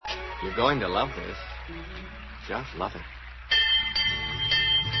You're going to love this. Just love it.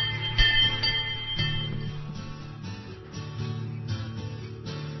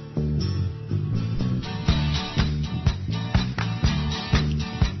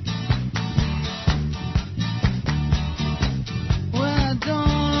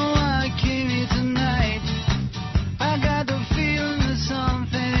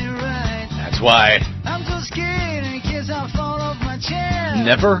 Why I'm so scared in case I fall off my chair.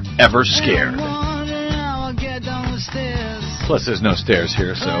 Never ever scared. Plus there's no stairs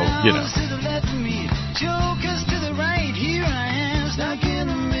here, so you know.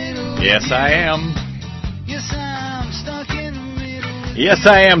 Yes I am. Yes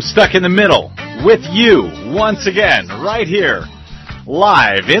I am stuck in the middle with you once again right here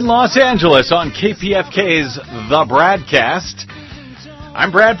live in Los Angeles on KPFK's The BradCast.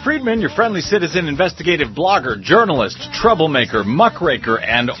 I'm Brad Friedman, your friendly citizen, investigative blogger, journalist, troublemaker, muckraker,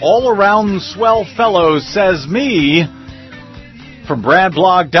 and all-around swell fellow, says me, from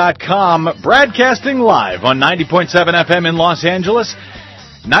BradBlog.com, broadcasting live on 90.7 FM in Los Angeles,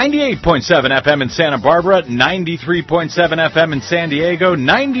 98.7 FM in Santa Barbara, 93.7 FM in San Diego,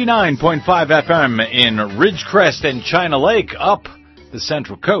 99.5 FM in Ridgecrest and China Lake, up the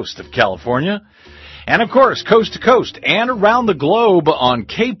central coast of California. And, of course, coast to coast and around the globe on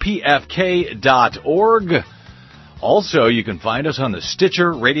kpfk.org. Also, you can find us on the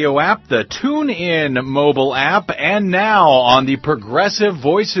Stitcher radio app, the TuneIn mobile app, and now on the Progressive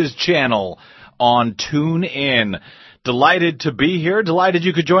Voices channel on TuneIn. Delighted to be here. Delighted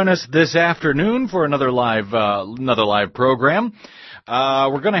you could join us this afternoon for another live program.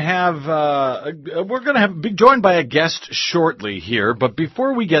 We're going to be joined by a guest shortly here, but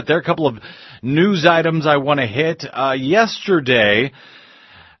before we get there, a couple of news items I want to hit. Yesterday,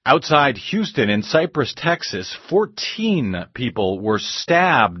 outside Houston in Cypress, Texas, 14 people were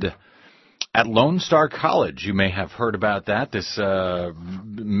stabbed at Lone Star College. You may have heard about that. This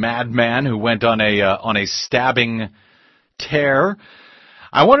madman who went on a stabbing tear.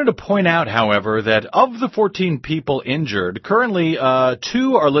 I wanted to point out, however, that of the 14 people injured, currently 2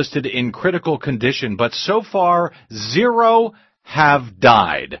 are listed in critical condition, but so far 0 have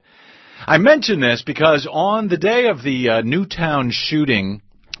died. I mention this because on the day of the Newtown shooting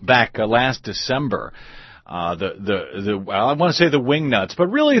back last December, I want to say the wingnuts, but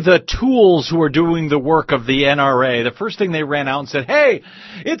really the tools who are doing the work of the NRA, the first thing they ran out and said, hey,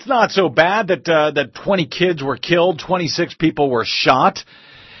 it's not so bad that 20 kids were killed, 26 people were shot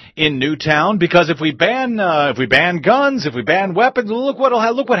in Newtown, because if we ban guns, if we ban weapons, look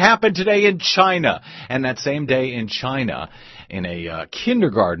what happened today in China. And that same day in China, in a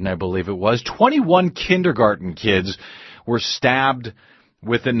kindergarten, I believe it was, 21 kindergarten kids were stabbed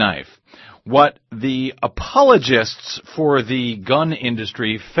with a knife. What the apologists for the gun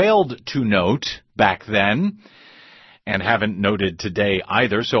industry failed to note back then, and haven't noted today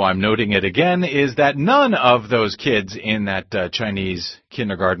either, so I'm noting it again, is that none of those kids in that Chinese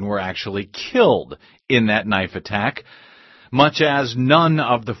kindergarten were actually killed in that knife attack, much as none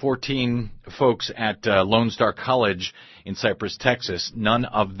of the 14 folks at Lone Star College in Cypress, Texas, none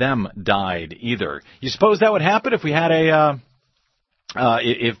of them died either. You suppose that would happen if we had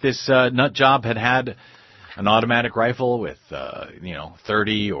if this nut job had an automatic rifle with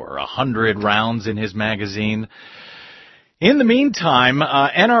 30 or 100 rounds in his magazine? In the meantime,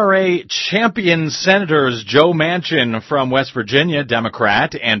 NRA champion Senators Joe Manchin from West Virginia,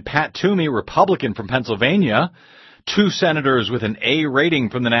 Democrat, and Pat Toomey, Republican from Pennsylvania, 2 senators with an A rating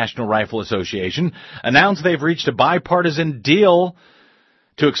from the National Rifle Association, announced they've reached a bipartisan deal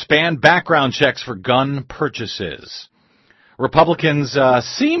to expand background checks for gun purchases. Republicans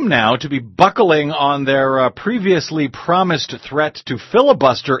seem now to be buckling on their previously promised threat to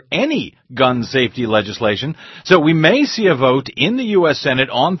filibuster any gun safety legislation, so we may see a vote in the U.S.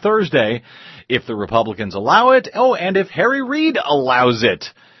 Senate on Thursday if the Republicans allow it, and if Harry Reid allows it.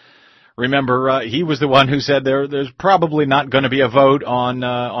 Remember, he was the one who said there's probably not going to be a vote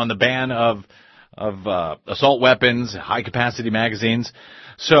on the ban of assault weapons, high-capacity magazines.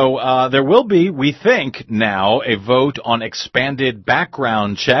 So there will be, we think now, a vote on expanded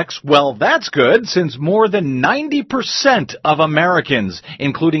background checks. Well, that's good, since more than 90% of Americans,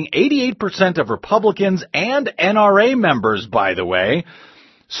 including 88% of Republicans and NRA members, by the way,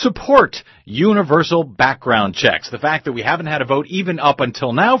 support universal background checks. The fact that we haven't had a vote even up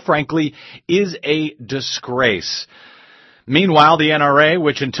until now, frankly, is a disgrace. Meanwhile, the NRA,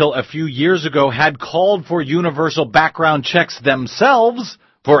 which until a few years ago had called for universal background checks themselves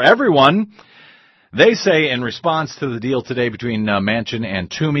for everyone, they say in response to the deal today between Manchin and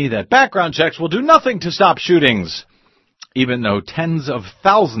Toomey that background checks will do nothing to stop shootings. even though tens of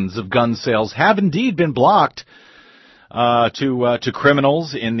thousands of gun sales have indeed been blocked to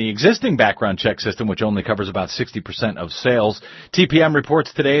criminals in the existing background check system, which only covers about 60% of sales. TPM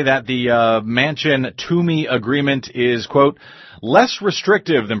reports today that the Manchin-Toomey agreement is, quote, less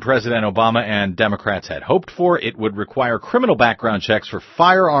restrictive than President Obama and Democrats had hoped for. It would require criminal background checks for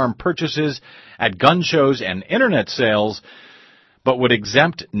firearm purchases at gun shows and internet sales, but would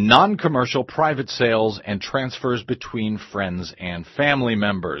exempt non-commercial private sales and transfers between friends and family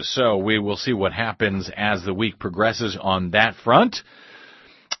members. So we will see what happens as the week progresses on that front.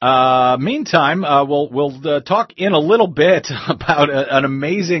 Meantime, we'll talk in a little bit about an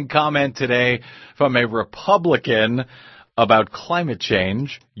amazing comment today from a Republican about climate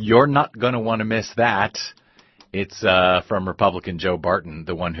change. You're not going to want to miss that. It's from Republican Joe Barton,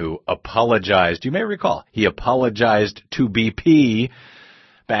 the one who apologized. You may recall, he apologized to BP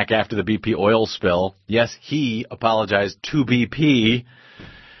back after the BP oil spill. Yes, he apologized to BP.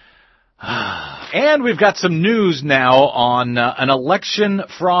 And we've got some news now on an election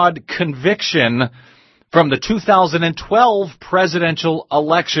fraud conviction from the 2012 presidential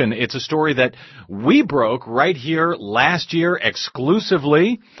election. It's a story that we broke right here last year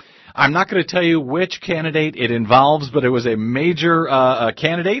exclusively. I'm not going to tell you which candidate it involves, but it was a major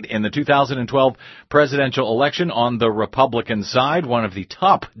candidate in the 2012 presidential election on the Republican side, one of the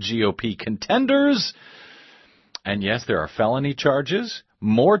top GOP contenders. And yes, there are felony charges,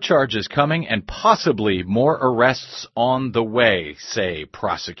 more charges coming, and possibly more arrests on the way, say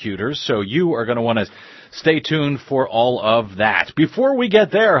prosecutors. So you are going to want to stay tuned for all of that. Before we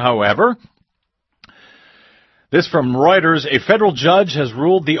get there, however, this from Reuters, a federal judge has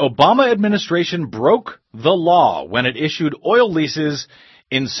ruled the Obama administration broke the law when it issued oil leases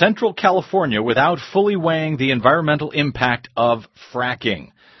in Central California without fully weighing the environmental impact of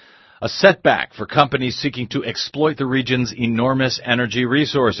fracking, a setback for companies seeking to exploit the region's enormous energy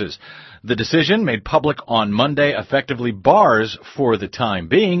resources. The decision, made public on Monday, effectively bars, for the time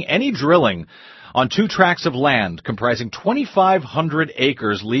being, any drilling on 2 tracts of land comprising 2,500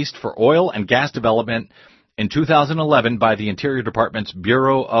 acres leased for oil and gas development in 2011 by the Interior Department's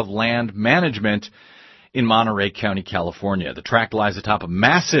Bureau of Land Management in Monterey County, California. The tract lies atop a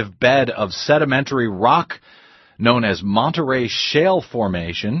massive bed of sedimentary rock known as Monterey Shale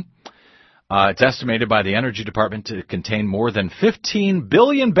Formation. It's estimated by the Energy Department to contain more than 15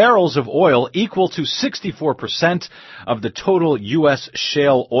 billion barrels of oil, equal to 64% of the total U.S.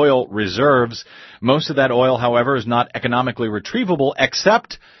 shale oil reserves. Most of that oil, however, is not economically retrievable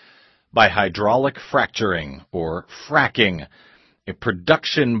except by hydraulic fracturing, or fracking, a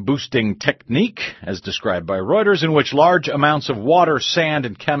production-boosting technique, as described by Reuters, in which large amounts of water, sand,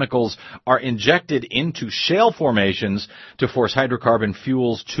 and chemicals are injected into shale formations to force hydrocarbon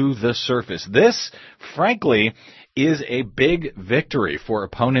fuels to the surface. This, frankly, is a big victory for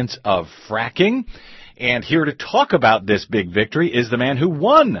opponents of fracking. And here to talk about this big victory is the man who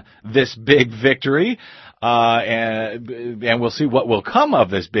won this big victory. And we'll see what will come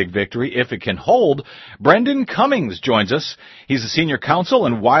of this big victory if it can hold. Brendan Cummings joins us. He's a senior counsel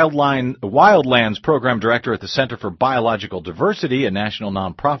and Wildlands program director at the Center for Biological Diversity, a national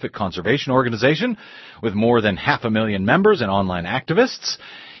nonprofit conservation organization with more than 500,000 members and online activists.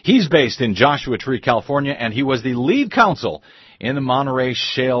 He's based in Joshua Tree, California, and he was the lead counsel in the Monterey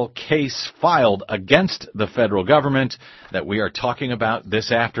Shale case filed against the federal government that we are talking about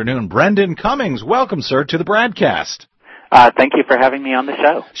this afternoon. Brendan Cummings, welcome, sir, to the BradCast. Thank you for having me on the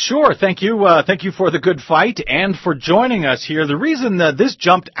show. Sure, thank you. Thank you for the good fight and for joining us here. The reason that this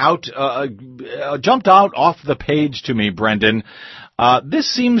jumped out off the page to me, Brendan, this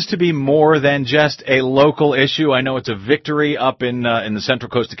seems to be more than just a local issue. I know it's a victory up in the Central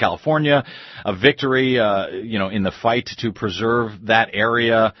Coast of California, a victory, in the fight to preserve that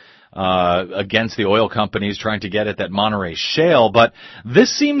area against the oil companies trying to get at that Monterey Shale. But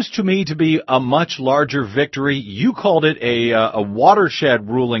this seems to me to be a much larger victory. You called it a watershed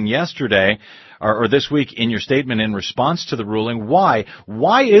ruling yesterday, or this week in your statement in response to the ruling. Why?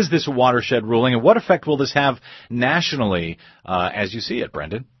 Why is this a watershed ruling, and what effect will this have nationally as you see it,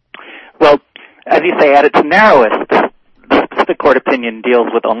 Brendan? Well, as you say, at its narrowest, the specific court opinion deals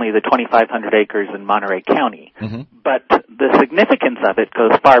with only the 2,500 acres in Monterey County. Mm-hmm. But the significance of it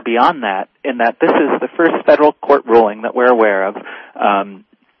goes far beyond that, in that this is the first federal court ruling that we're aware of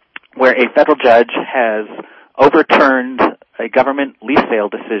where a federal judge has overturned a government lease sale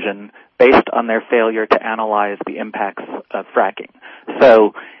decision based on their failure to analyze the impacts of fracking.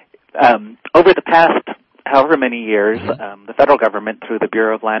 So over the past however many years, the federal government, through the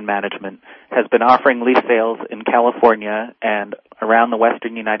Bureau of Land Management, has been offering lease sales in California and around the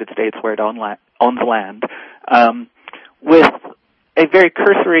western United States where it owns land, with a very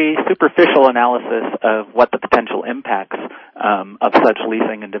cursory, superficial analysis of what the potential impacts of such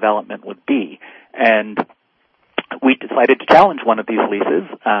leasing and development would be. And we decided to challenge one of these leases,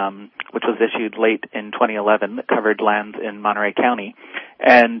 which was issued late in 2011 that covered lands in Monterey County.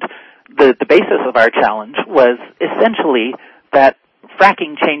 And the basis of our challenge was essentially that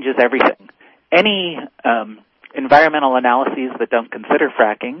fracking changes everything. Any environmental analyses that don't consider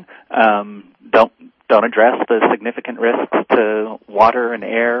fracking don't address the significant risks to water and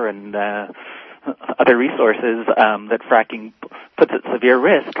air and other resources that fracking puts at severe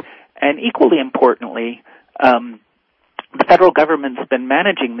risk. And equally importantly, the federal government's been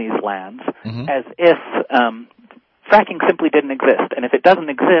managing these lands as if fracking simply didn't exist. And if it doesn't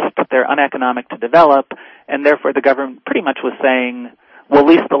exist, they're uneconomic to develop, and therefore the government pretty much was saying, we'll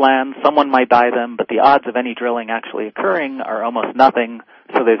lease the land, someone might buy them, but the odds of any drilling actually occurring are almost nothing,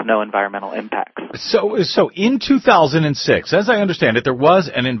 so there's no environmental impacts. So in 2006, as I understand it, there was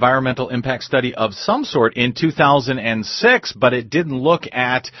an environmental impact study of some sort in 2006, but it didn't look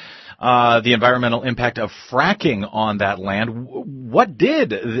at the environmental impact of fracking on that land. What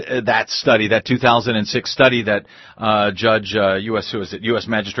did that study, that 2006 study that U.S.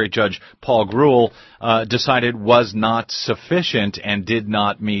 Magistrate Judge Paul Grewal decided was not sufficient and did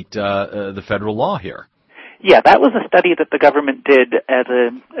not meet the federal law here? Yeah, that was a study that the government did as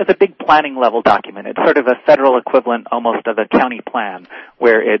a big planning level document. It's sort of a federal equivalent almost of a county plan,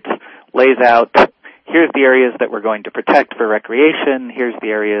 where it lays out, here's the areas that we're going to protect for recreation, here's the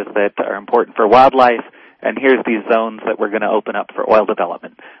areas that are important for wildlife, and here's these zones that we're going to open up for oil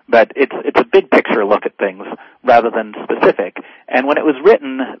development. But it's a big picture look at things rather than specific. And when it was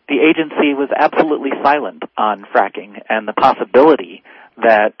written, the agency was absolutely silent on fracking and the possibility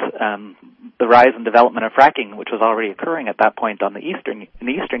that the rise and development of fracking, which was already occurring at that point in the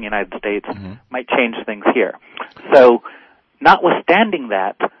eastern United States, might change things here. So, notwithstanding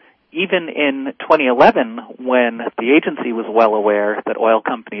that, even in 2011, when the agency was well aware that oil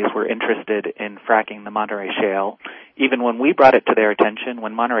companies were interested in fracking the Monterey Shale, even when we brought it to their attention,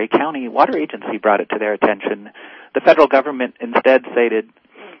 when Monterey County Water Agency brought it to their attention, the federal government instead stated,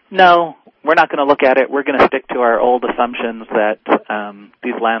 no, we're not going to look at it. We're going to stick to our old assumptions that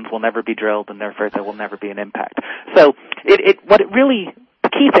these lands will never be drilled and therefore there will never be an impact. So the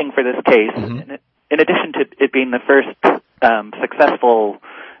key thing for this case, in addition to it being the first successful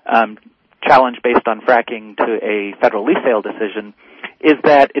challenge based on fracking to a federal lease sale decision, is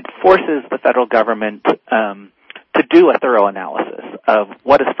that it forces the federal government to do a thorough analysis of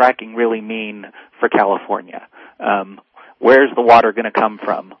what does fracking really mean for California. Where's the water going to come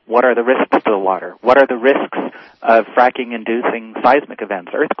from? What are the risks to the water? What are the risks of fracking inducing seismic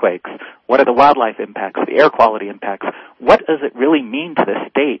events, earthquakes? What are the wildlife impacts, the air quality impacts? What does it really mean to the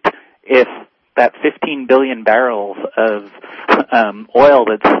state if that 15 billion barrels of oil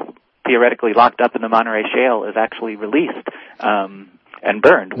that's theoretically locked up in the Monterey Shale is actually released and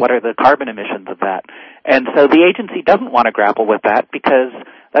burned? What are the carbon emissions of that? And so the agency doesn't want to grapple with that because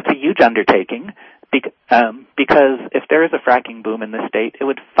that's a huge undertaking. Because if there is a fracking boom in this state, it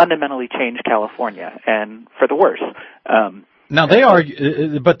would fundamentally change California, and for the worse. Now they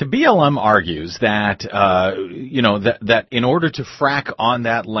argue, but the BLM argues that that in order to frack on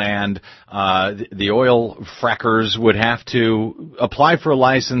that land, the oil frackers would have to apply for a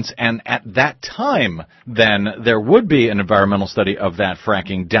license, and at that time, then there would be an environmental study of that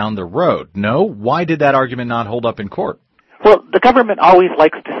fracking down the road. No, why did that argument not hold up in court? Well, the government always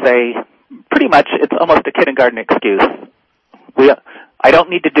likes to say, pretty much, it's almost a kindergarten excuse. I don't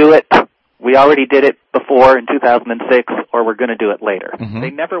need to do it. We already did it before in 2006, or we're going to do it later. They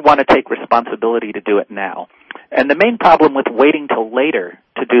never want to take responsibility to do it now. And the main problem with waiting till later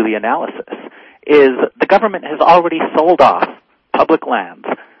to do the analysis is the government has already sold off public lands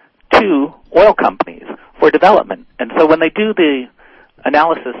to oil companies for development. And so when they do the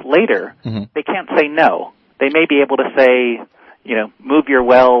analysis later, they can't say no. They may be able to say, move your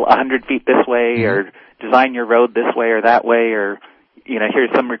well 100 feet this way, or design your road this way or that way, or,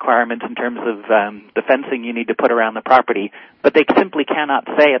 here's some requirements in terms of the fencing you need to put around the property. But they simply cannot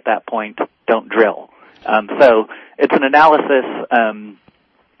say at that point, don't drill. So it's an analysis,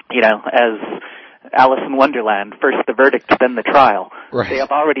 as Alice in Wonderland, first the verdict, then the trial. Right. They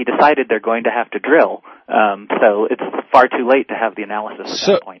have already decided they're going to have to drill. So it's far too late to have the analysis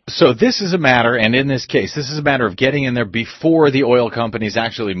at that point. So this is a matter, and in this case, this is a matter of getting in there before the oil companies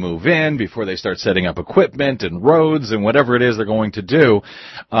actually move in, before they start setting up equipment and roads and whatever it is they're going to do,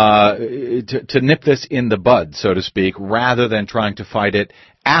 to nip this in the bud, so to speak, rather than trying to fight it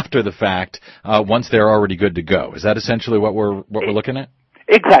after the fact, once they're already good to go. Is that essentially what we're looking at?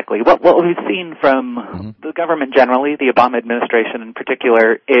 Exactly. What we've seen from the government generally, the Obama administration in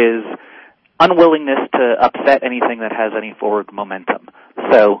particular, is unwillingness to upset anything that has any forward momentum.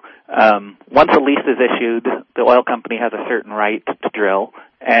 So once a lease is issued, the oil company has a certain right to drill,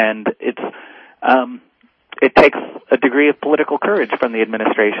 and it takes a degree of political courage from the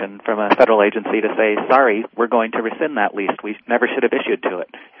administration, from a federal agency, to say, sorry, we're going to rescind that lease. We never should have issued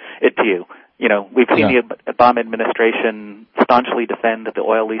it to you. You know, we've seen the Obama administration staunchly defend the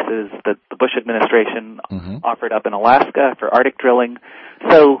oil leases that the Bush administration offered up in Alaska for Arctic drilling.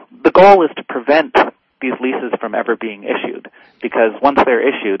 So the goal is to prevent these leases from ever being issued, because once they're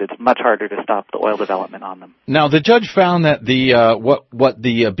issued, it's much harder to stop the oil development on them. Now, the judge found that the what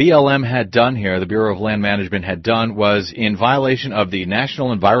the BLM had done here, the Bureau of Land Management had done, was in violation of the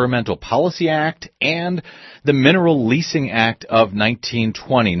National Environmental Policy Act and the Mineral Leasing Act of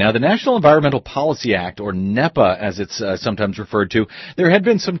 1920. Now, the National Environmental Policy Act, or NEPA as it's sometimes referred to, there had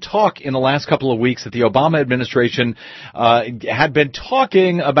been some talk in the last couple of weeks that the Obama administration had been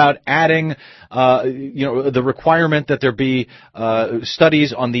talking about adding the requirement that there be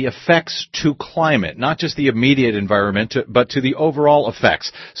studies on the effects to climate, not just the immediate environment, but to the overall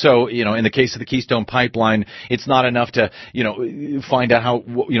effects. So, in the case of the Keystone Pipeline, it's not enough to, find out how,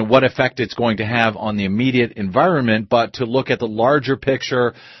 what effect it's going to have on the immediate environment, but to look at the larger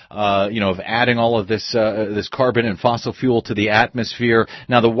picture, of adding all of this carbon and fossil fuel to the atmosphere.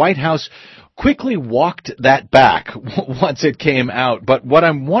 Now, the White House quickly walked that back once it came out. But what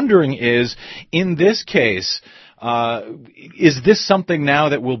I'm wondering is, in this case, is this something now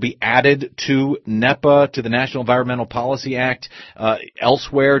that will be added to NEPA, to the National Environmental Policy Act,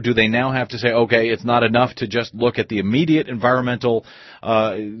 elsewhere? Do they now have to say, okay, it's not enough to just look at the immediate environmental,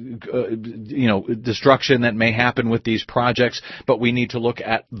 destruction that may happen with these projects, but we need to look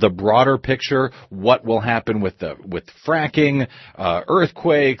at the broader picture, what will happen with fracking,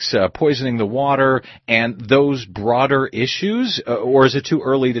 earthquakes, poisoning the water, and those broader issues? Or is it too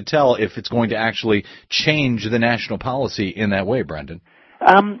early to tell if it's going to actually change the national policy in that way, Brendan?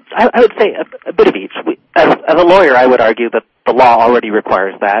 I would say a bit of each. As a lawyer, I would argue that the law already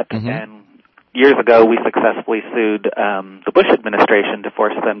requires that, and years ago we successfully sued the Bush administration to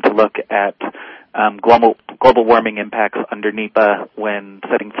force them to look at global warming impacts under NEPA when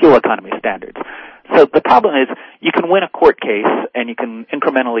setting fuel economy standards. So the problem is, you can win a court case and you can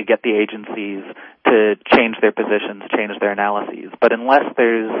incrementally get the agencies to change their positions, change their analyses. But unless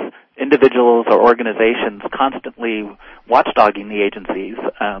there's individuals or organizations constantly watchdogging the agencies,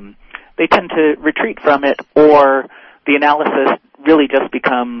 they tend to retreat from it, or the analysis really just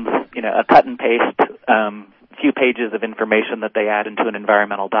becomes, a cut and paste, few pages of information that they add into an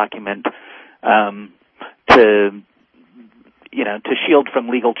environmental document to shield from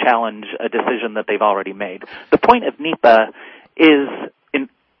legal challenge a decision that they've already made. The point of NEPA is in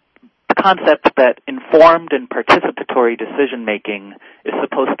the concept that informed and participatory decision-making is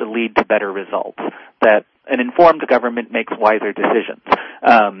supposed to lead to better results, that an informed government makes wiser decisions.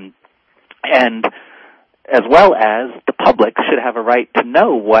 And as well as the public should have a right to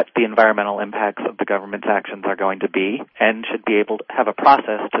know what the environmental impacts of the government's actions are going to be, and should be able to have a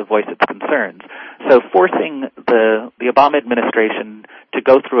process to voice its concerns. So forcing the Obama administration to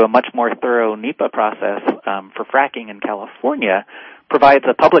go through a much more thorough NEPA process for fracking in California provides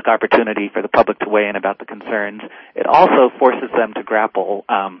a public opportunity for the public to weigh in about the concerns. It also forces them to grapple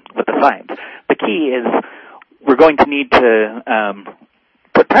with the science. The key is we're going to need to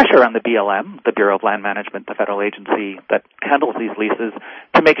put pressure on the BLM, the Bureau of Land Management, the federal agency that handles these leases,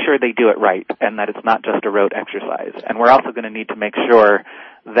 to make sure they do it right and that it's not just a rote exercise. And we're also going to need to make sure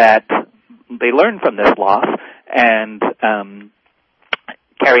that they learn from this loss and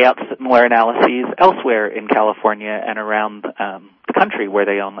carry out similar analyses elsewhere in California and around the country where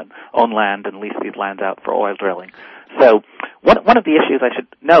they own land and lease these lands out for oil drilling. So one of the issues I should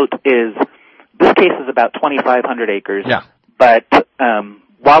note is this case is about 2,500 acres. Yeah. But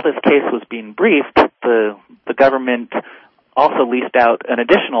while this case was being briefed, the government also leased out an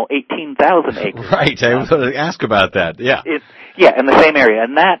additional 18,000 acres. Right, I was going to ask about that, yeah. In the same area.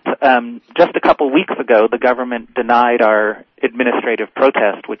 And that, just a couple weeks ago, the government denied our administrative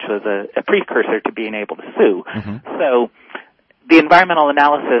protest, which was a precursor to being able to sue. So the environmental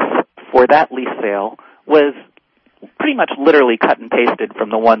analysis for that lease sale was pretty much literally cut and pasted from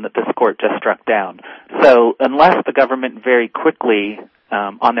the one that this court just struck down. So unless the government very quickly,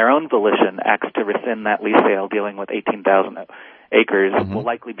 on their own volition, acts to rescind that lease sale dealing with 18,000 acres, will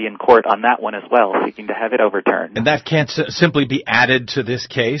likely be in court on that one as well, seeking to have it overturned. And that can't simply be added to this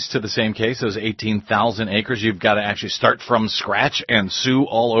case, to the same case, those 18,000 acres. You've got to actually start from scratch and sue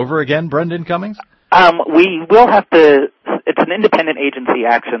all over again, Brendan Cummings? We will have to, it's an independent agency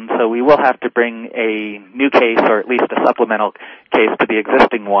action, so we will have to bring a new case or at least a supplemental case to the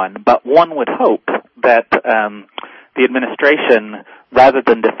existing one. But one would hope that the administration, rather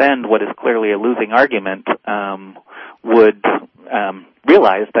than defend what is clearly a losing argument, would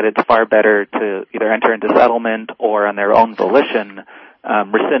realize that it's far better to either enter into settlement or on their own volition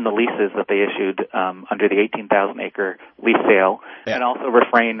rescind the leases that they issued under the 18,000-acre lease sale, and also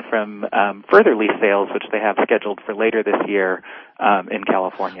refrain from further lease sales, which they have scheduled for later this year in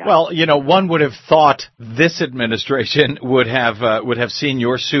California. Well, one would have thought this administration would have seen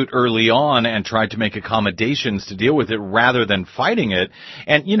your suit early on and tried to make accommodations to deal with it rather than fighting it.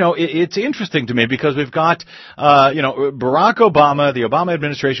 And it's interesting to me because we've got Barack Obama, the Obama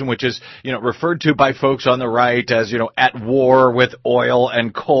administration, which is referred to by folks on the right as at war with oil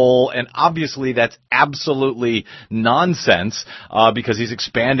and coal, and obviously that's absolutely nonsense because he's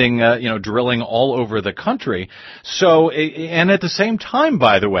expanding drilling all over the country. So, and at the same time,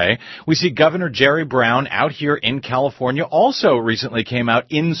 by the way, we see Governor Jerry Brown out here in California also recently came out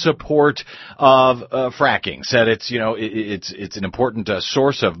in support of fracking. Said it's an important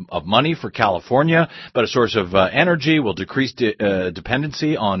source of money for California, but a source of energy, will decrease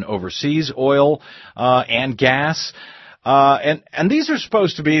dependency on overseas oil and gas. And these are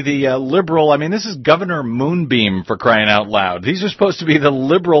supposed to be the liberal, this is Governor Moonbeam, for crying out loud. These are supposed to be the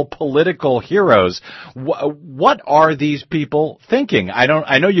liberal political heroes. What are these people thinking?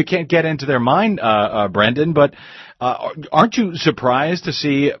 I know you can't get into their mind, Brendan, but aren't you surprised to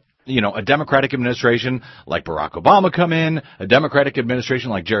see a Democratic administration like Barack Obama come in, a Democratic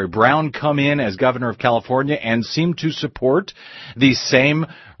administration like Jerry Brown come in as governor of California and seem to support these same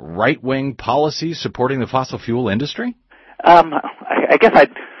right-wing policies supporting the fossil fuel industry? I guess I'd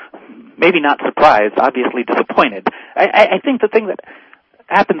maybe not surprised, obviously disappointed. I think the thing that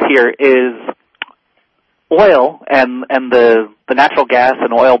happens here is oil and the natural gas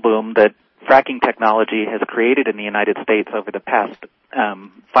and oil boom that fracking technology has created in the United States over the past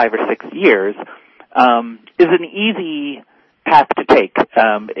 5 or 6 years is an easy path to take.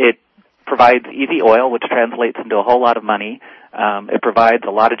 It provides easy oil, which translates into a whole lot of money. It provides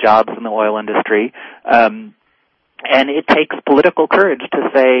a lot of jobs in the oil industry. And it takes political courage to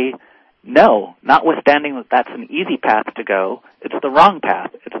say, no, notwithstanding that that's an easy path to go, it's the wrong path.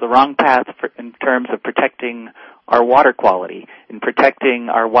 It's the wrong path in terms of protecting our water quality, in protecting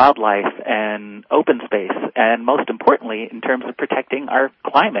our wildlife and open space, and most importantly, in terms of protecting our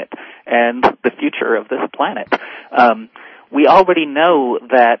climate and the future of this planet. We already know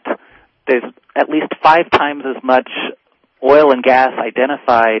that there's at least 5 times as much oil and gas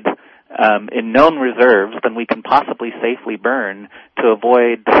identified in known reserves than we can possibly safely burn to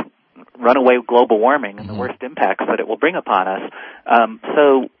avoid runaway global warming and the worst impacts that it will bring upon us.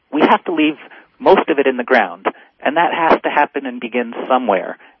 So we have to leave most of it in the ground, and that has to happen and begin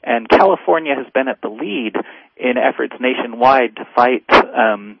somewhere. And California has been at the lead in efforts nationwide to fight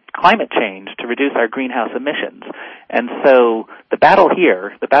climate change, to reduce our greenhouse emissions. And so the battle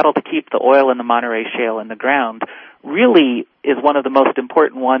here, the battle to keep the oil in the Monterey Shale in the ground, really is one of the most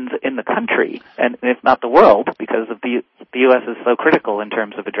important ones in the country, and if not the world, because of the U.S. is so critical in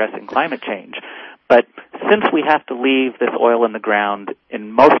terms of addressing climate change. But since we have to leave this oil in the ground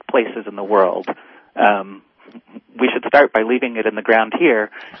in most places in the world, we should start by leaving it in the ground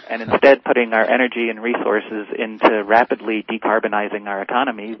here and instead putting our energy and resources into rapidly decarbonizing our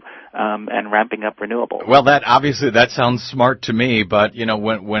economy and ramping up renewables. Well, that sounds smart to me, but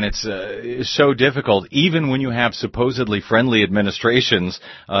when it's so difficult, even when you have supposedly friendly administrations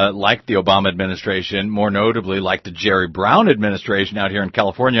like the Obama administration, more notably like the Jerry Brown administration out here in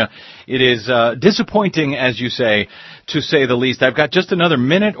California, it is disappointing, as you say, to say the least. I've got just another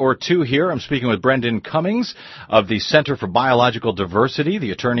minute or two here. I'm speaking with Brendan Cummings of the Center for Biological Diversity,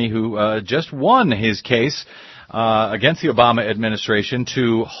 the attorney who just won his case against the Obama administration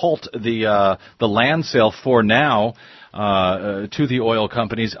to halt the land sale for now to the oil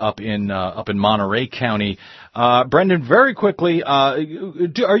companies up in Monterey County. Brendan, very quickly, are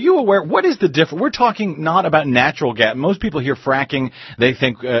you aware, what is the difference? We're talking not about natural gas. Most people hear fracking, they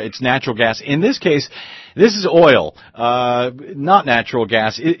think it's natural gas. In this case, this is oil, not natural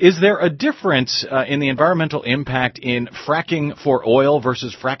gas. Is there a difference in the environmental impact in fracking for oil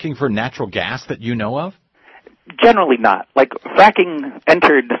versus fracking for natural gas that you know of? Generally not. Like, fracking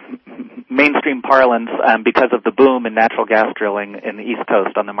entered mainstream parlance because of the boom in natural gas drilling in the East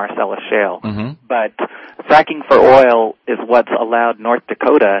Coast on the Marcellus Shale. Mm-hmm. But fracking for oil is what's allowed North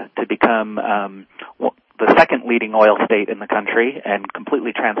Dakota to become the second leading oil state in the country and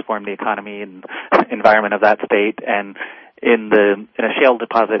completely transform the economy and environment of that state. And in a shale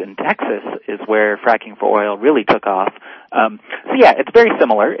deposit in Texas is where fracking for oil really took off. So yeah, it's very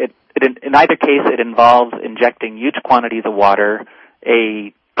similar. In either case, it involves injecting huge quantities of water,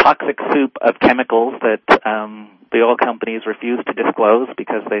 a toxic soup of chemicals that the oil companies refuse to disclose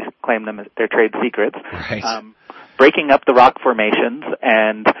because they claim them as their trade secrets, right. Breaking up the rock formations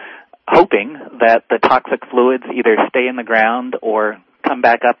and hoping that the toxic fluids either stay in the ground or come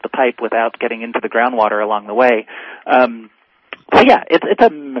back up the pipe without getting into the groundwater along the way. So yeah, it's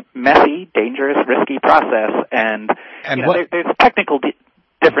a messy, dangerous, risky process, and there's technical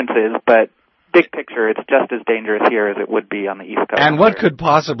differences, but big picture, it's just as dangerous here as it would be on the East Coast. And what could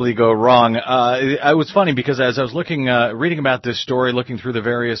possibly go wrong? It was funny because as I was reading about this story, looking through the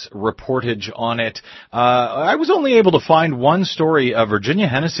various reportage on it, I was only able to find one story of Virginia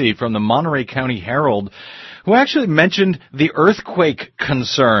Hennessy from the Monterey County Herald, who actually mentioned the earthquake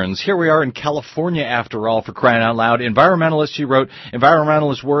concerns. Here we are in California, after all, for crying out loud. Environmentalists, she wrote,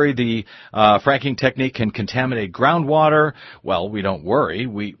 environmentalists worry the fracking technique can contaminate groundwater. Well, we don't worry.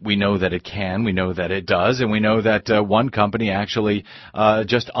 We know that it can. We know that it does. And we know that one company actually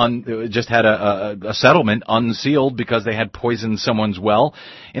just had a settlement unsealed because they had poisoned someone's well.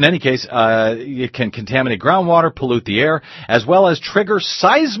 In any case, it can contaminate groundwater, pollute the air, as well as trigger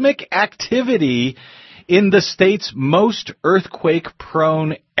seismic activity in the state's most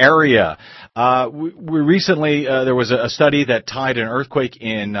earthquake-prone area. We recently, there was a study that tied an earthquake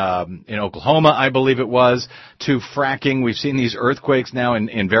in Oklahoma, I believe it was, to fracking. We've seen these earthquakes now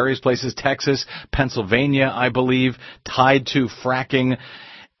in various places, Texas, Pennsylvania, I believe, tied to fracking.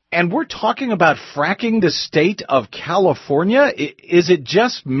 And we're talking about fracking the state of California. Is it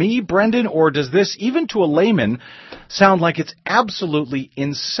just me, Brendan, or does this, even to a layman, sound like it's absolutely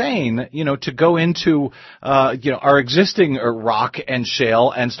insane, to go into, our existing rock and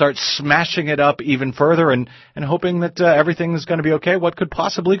shale and start smashing it up even further and hoping that everything is going to be okay? What could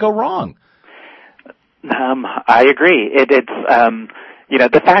possibly go wrong? I agree. It's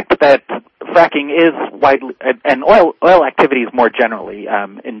the fact that fracking is widely, and oil activities more generally,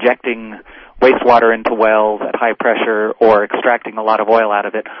 injecting wastewater into wells at high pressure or extracting a lot of oil out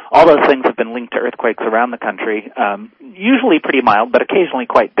of it, all those things have been linked to earthquakes around the country, usually pretty mild, but occasionally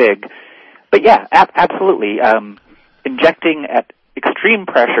quite big. But yeah, absolutely. Injecting at extreme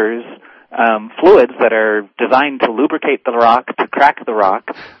pressures fluids that are designed to lubricate the rock, to crack the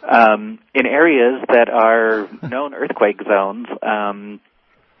rock, in areas that are known earthquake zones.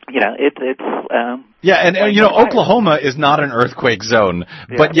 Oklahoma is not an earthquake zone,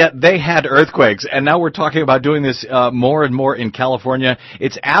 but yet they had earthquakes, and now we're talking about doing this more and more in California.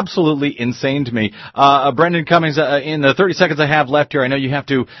 It's absolutely insane to me. Brendan Cummings, in the 30 seconds I have left here, I know you have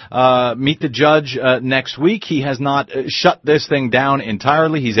to meet the judge next week. He has not shut this thing down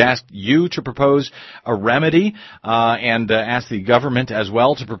entirely. He's asked you to propose a remedy, and asked the government as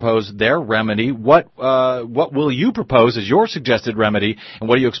well to propose their remedy. What will you propose as your suggested remedy, and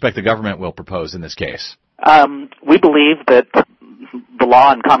what do you expect the government will propose in this case? We believe that the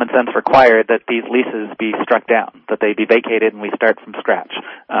law and common sense require that these leases be struck down, that they be vacated and we start from scratch.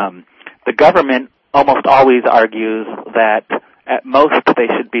 The government almost always argues that at most they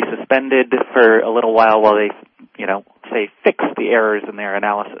should be suspended for a little while they, say, fix the errors in their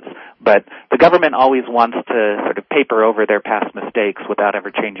analysis. But the government always wants to sort of paper over their past mistakes without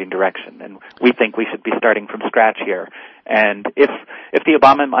ever changing direction. And we think we should be starting from scratch here. And if the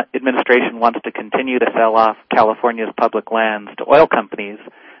Obama administration wants to continue to sell off California's public lands to oil companies,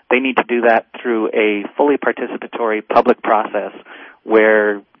 they need to do that through a fully participatory public process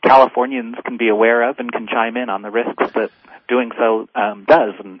where Californians can be aware of and can chime in on the risks that doing so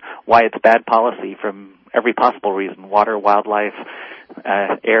does and why it's bad policy from every possible reason: water, wildlife,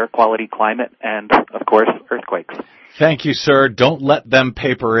 air quality, climate, and, of course, earthquakes. Thank you, sir. Don't let them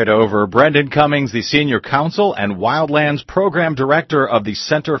paper it over. Brendan Cummings, the Senior Counsel and Wildlands Program Director of the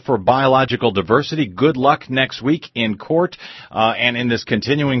Center for Biological Diversity. Good luck next week in court and in this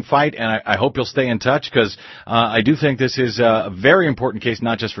continuing fight, and I hope you'll stay in touch because I do think this is a very important case,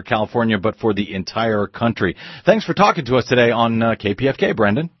 not just for California, but for the entire country. Thanks for talking to us today on KPFK,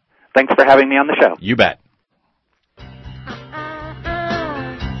 Brendan. Thanks for having me on the show. You bet.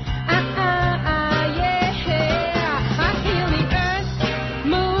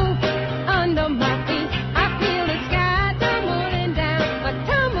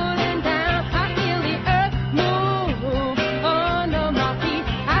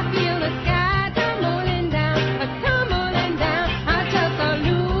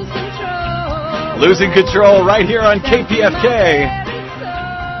 Losing Control right here on KPFK.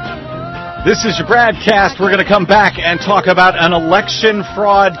 This is your BradCast. We're going to come back and talk about an election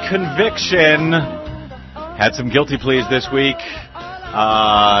fraud conviction Had some guilty pleas this week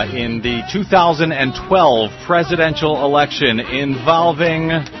in the 2012 presidential election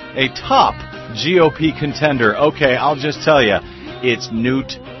involving a top GOP contender. Okay, I'll just tell you, it's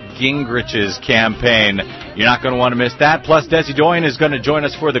Newt Gingrich's campaign. You're not going to want to miss that. Plus, Desi Doyen is going to join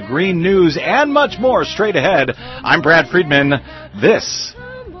us for the Green News and much more straight ahead. I'm Brad Friedman. This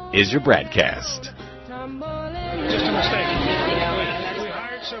is your BradCast. Just a mistake. We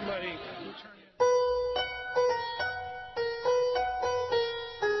hired somebody who turned in.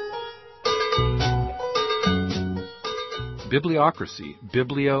 Bibliocracy,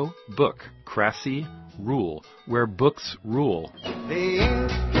 biblio, book, crassy, rule, where books rule. The ink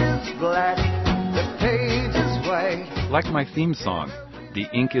is black, the page is white. Like my theme song, the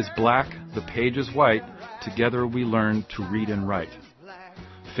ink is black, the page is white, together we learn to read and write.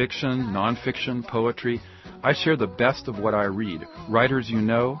 Fiction, non-fiction, poetry, I share the best of what I read. Writers you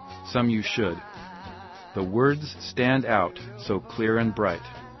know, some you should. The words stand out, so clear and bright.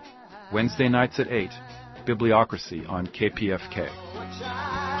 Wednesday nights at 8, Bibliocracy on KPFK.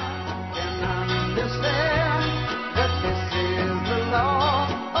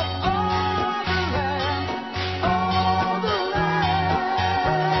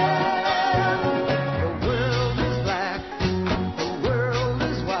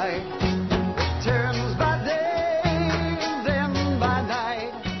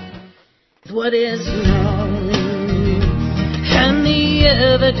 What is known, and the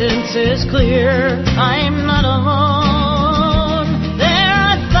evidence is clear. I'm not alone. There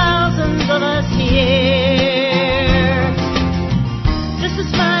are thousands of us here. This is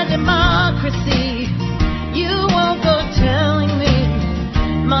my democracy. You won't go telling me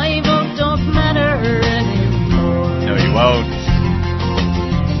my vote don't matter anymore. No, you won't.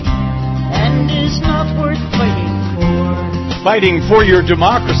 And is not worth fighting for. Fighting for your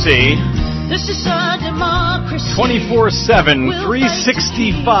democracy. This is our democracy. 24/7,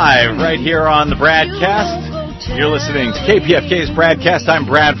 365, right here on the BradCast. You're listening to KPFK's BradCast. I'm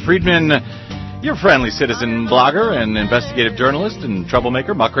Brad Friedman, your friendly citizen blogger and investigative journalist and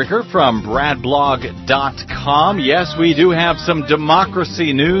troublemaker, muckraker from bradblog.com. Yes, we do have some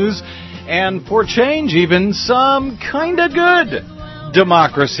democracy news, and for change, even some kind of good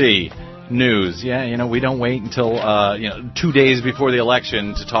democracy news. Yeah, we don't wait until 2 days before the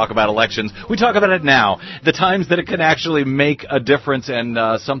election to talk about elections. We talk about it now, the times that it can actually make a difference and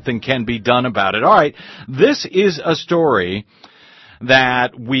something can be done about it. All right, this is a story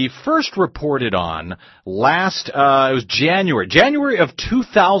that we first reported on last, it was January of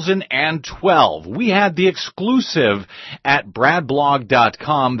 2012. We had the exclusive at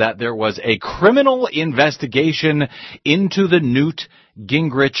bradblog.com that there was a criminal investigation into the Newt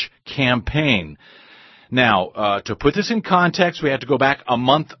Gingrich campaign. Now, to put this in context, we have to go back a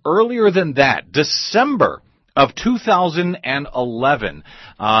month earlier than that, December of 2011,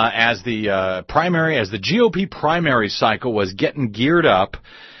 as the GOP primary cycle was getting geared up.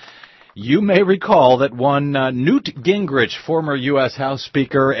 You may recall that one Newt Gingrich, former U.S. House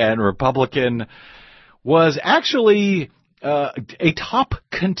Speaker and Republican, was actually a top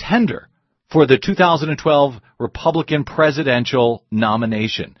contender for the 2012 Republican presidential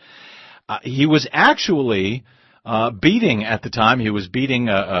nomination. He was actually beating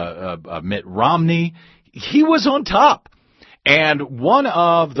Mitt Romney. He was on top. And one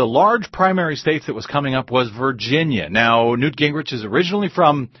of the large primary states that was coming up was Virginia. Now, Newt Gingrich is originally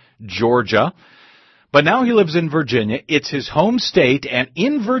from Georgia, but now he lives in Virginia. It's his home state, and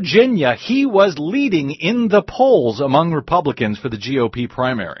in Virginia, he was leading in the polls among Republicans for the GOP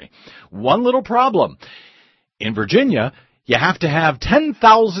primary. One little problem. In Virginia, you have to have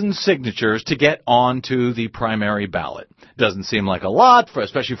 10,000 signatures to get onto the primary ballot. Doesn't seem like a lot,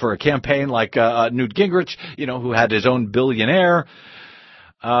 especially for a campaign like Newt Gingrich, who had his own billionaire.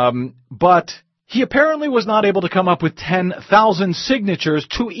 But he apparently was not able to come up with 10,000 signatures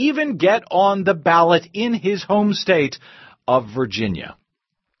to even get on the ballot in his home state of Virginia.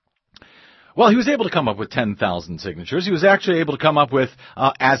 Well, he was able to come up with 10,000 signatures. He was actually able to come up with,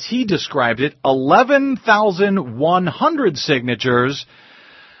 as he described it, 11,100 signatures.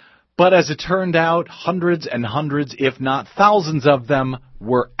 But as it turned out, hundreds and hundreds, if not thousands of them,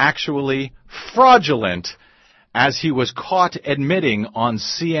 were actually fraudulent, as he was caught admitting on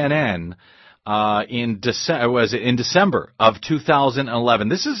CNN in December of 2011.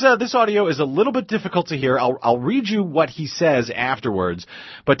 This audio is a little bit difficult to hear. I'll read you what he says afterwards,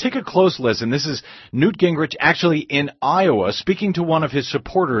 but take a close listen. This is Newt Gingrich actually in Iowa speaking to one of his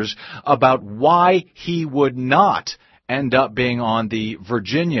supporters about why he would not end up being on the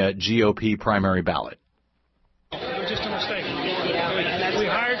Virginia GOP primary ballot. It was just a mistake. We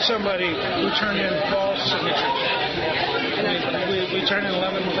hired somebody who turned in false signatures. We turned in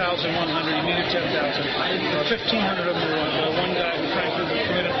 11,100. He needed 10,000. 1,500 of them were one guy who frankly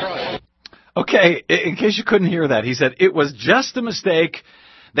committed fraud. Okay, in case you couldn't hear that, he said it was just a mistake.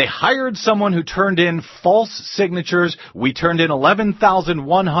 They hired someone who turned in false signatures. We turned in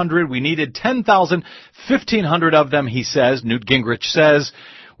 11,100. We needed 10,000. 1,500 of them, he says, Newt Gingrich says,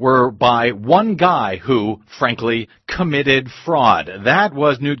 were by one guy who, frankly, committed fraud. That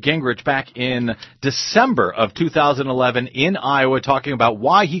was Newt Gingrich back in December of 2011 in Iowa, talking about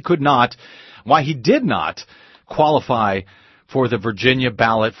why he did not qualify for the Virginia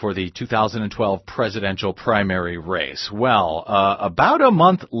ballot for the 2012 presidential primary race. Well, about a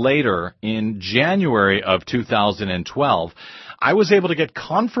month later, in January of 2012, I was able to get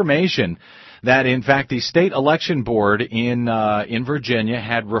confirmation that, in fact, the state election board in Virginia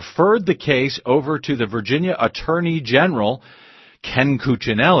had referred the case over to the Virginia Attorney General, Ken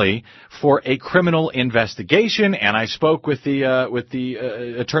Cuccinelli, for a criminal investigation, and I spoke with the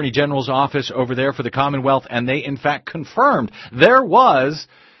Attorney General's office over there for the Commonwealth, and they in fact confirmed there was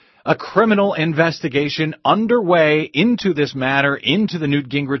a criminal investigation underway into this matter, into the Newt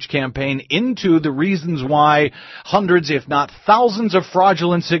Gingrich campaign, into the reasons why hundreds, if not thousands, of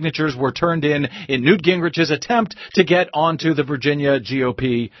fraudulent signatures were turned in Newt Gingrich's attempt to get onto the Virginia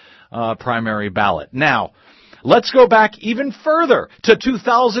GOP primary ballot. Now, let's go back even further to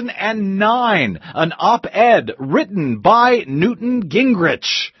 2009, an op-ed written by Newton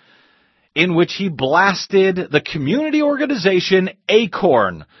Gingrich in which he blasted the community organization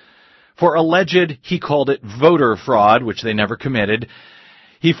Acorn for alleged, he called it, voter fraud, which they never committed.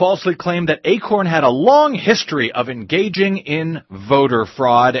 He falsely claimed that Acorn had a long history of engaging in voter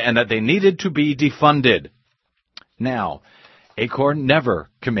fraud and that they needed to be defunded. Now, Acorn never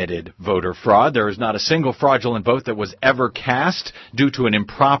committed voter fraud. There is not a single fraudulent vote that was ever cast due to an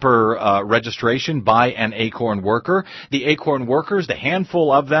improper registration by an Acorn worker. The Acorn workers, the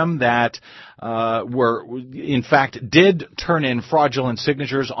handful of them that did turn in fraudulent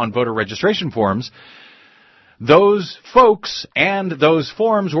signatures on voter registration forms, those folks and those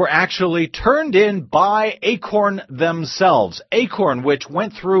forms were actually turned in by Acorn themselves. Acorn, which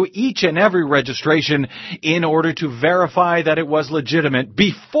went through each and every registration in order to verify that it was legitimate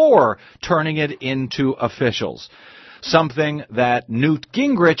before turning it into officials. Something that Newt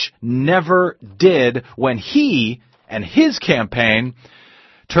Gingrich never did when he and his campaign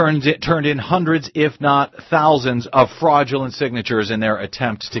turned in hundreds, if not thousands, of fraudulent signatures in their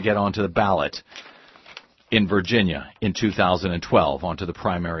attempt to get onto the ballot in Virginia in 2012 onto the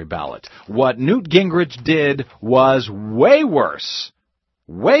primary ballot. What Newt Gingrich did was way worse,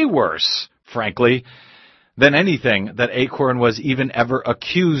 frankly, than anything that Acorn was even ever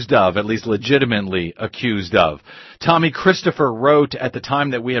accused of, at least legitimately accused of. Tommy Christopher wrote at the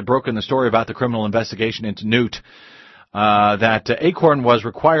time that we had broken the story about the criminal investigation into Newt, that Acorn was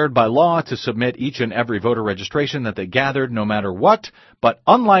required by law to submit each and every voter registration that they gathered, no matter what. But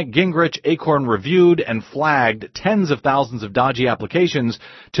unlike Gingrich, Acorn reviewed and flagged tens of thousands of dodgy applications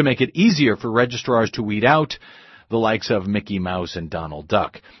to make it easier for registrars to weed out the likes of Mickey Mouse and Donald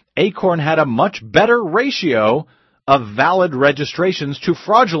Duck. Acorn had a much better ratio of valid registrations to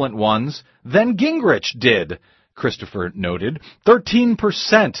fraudulent ones than Gingrich did, Christopher noted.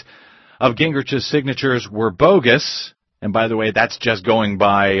 13% of Gingrich's signatures were bogus. And by the way, that's just going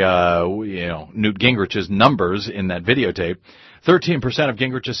by, Newt Gingrich's numbers in that videotape. 13% of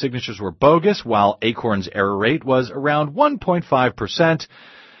Gingrich's signatures were bogus, while Acorn's error rate was around 1.5%.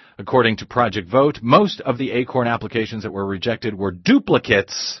 According to Project Vote, most of the Acorn applications that were rejected were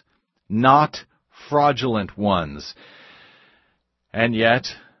duplicates, not fraudulent ones. And yet,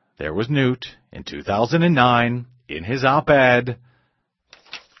 there was Newt in 2009 in his op-ed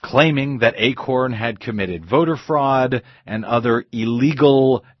claiming that Acorn had committed voter fraud and other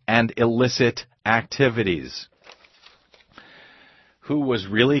illegal and illicit activities. Who was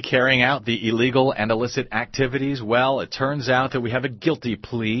really carrying out the illegal and illicit activities? Well, it turns out that we have a guilty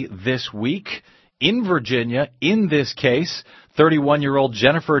plea this week in Virginia. In this case, 31-year-old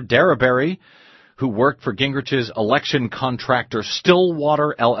Jennifer Darraberry, who worked for Gingrich's election contractor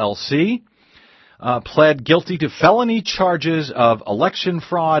Stillwater LLC, pled guilty to felony charges of election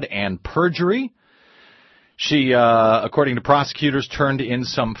fraud and perjury. She, according to prosecutors, turned in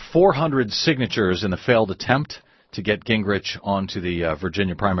some 400 signatures in the failed attempt to get Gingrich onto the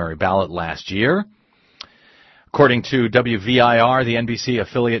Virginia primary ballot last year. According to WVIR, the NBC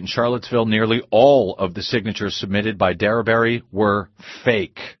affiliate in Charlottesville, nearly all of the signatures submitted by Darraberry were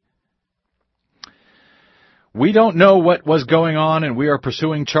fake. We don't know what was going on, and we are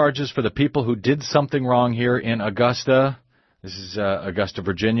pursuing charges for the people who did something wrong here in Augusta. This is Augusta,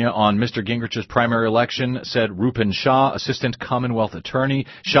 Virginia. On Mr. Gingrich's primary election, said Rupin Shah, Assistant Commonwealth Attorney.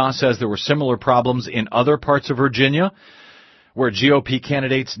 Shah says there were similar problems in other parts of Virginia where GOP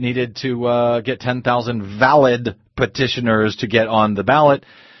candidates needed to get 10,000 valid petitioners to get on the ballot.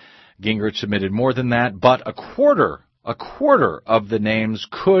 Gingrich submitted more than that, but a quarter of the names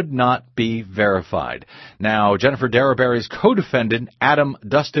could not be verified. Now, Jennifer Daraberry's co-defendant, Adam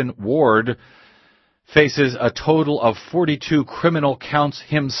Dustin Ward, faces a total of 42 criminal counts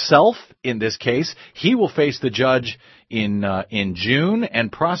himself in this case. He will face the judge in June,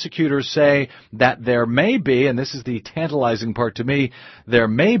 and prosecutors say that there may be, and this is the tantalizing part to me, there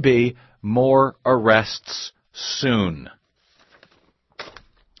may be more arrests soon.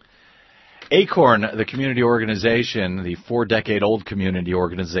 Acorn, the community organization, the 4-decade-old community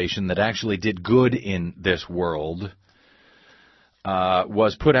organization that actually did good in this world,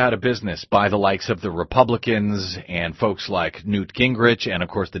 was put out of business by the likes of the Republicans and folks like Newt Gingrich and, of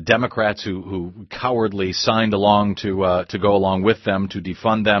course, the Democrats who cowardly signed along to go along with them to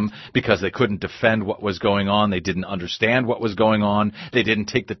defund them because they couldn't defend what was going on. They didn't understand what was going on. They didn't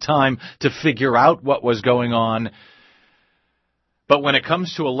take the time to figure out what was going on. But when it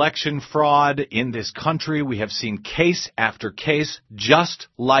comes to election fraud in this country, we have seen case after case just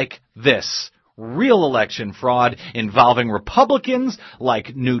like this. Real election fraud involving Republicans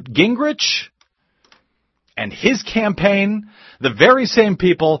like Newt Gingrich and his campaign, the very same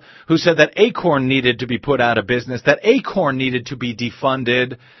people who said that Acorn needed to be put out of business, that Acorn needed to be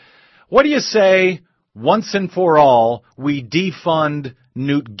defunded. What do you say, once and for all, we defund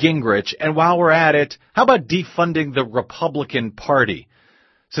Newt Gingrich, and while we're at it, how about defunding the Republican Party?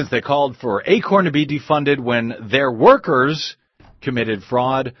 Since they called for Acorn to be defunded when their workers committed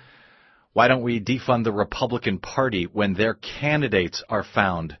fraud, why don't we defund the Republican Party when their candidates are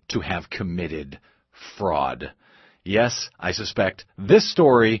found to have committed fraud? Yes, I suspect this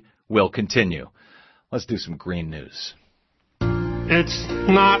story will continue. Let's do some green news. It's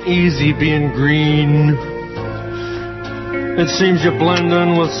not easy being green. It seems you blend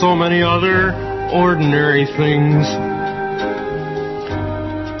in with so many other ordinary things.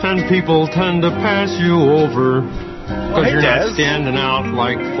 And people tend to pass you over. Because you're not standing out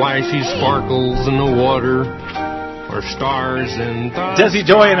like flashy sparkles in the water or stars in the Desi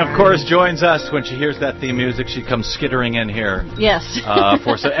Doyen, of course, joins us. When she hears that theme music, she comes skittering in here. Yes.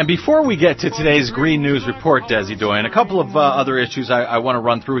 And before we get to today's Green News Report, Desi Doyen, a couple of other issues I want to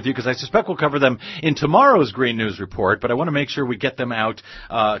run through with you because I suspect we'll cover them in tomorrow's Green News Report, but I want to make sure we get them out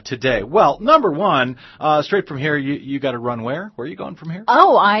today. Well, number one, straight from here, you got to run where? Where are you going from here?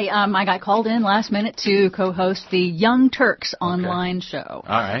 Oh, I got called in last minute to co-host the Young Turks online show. All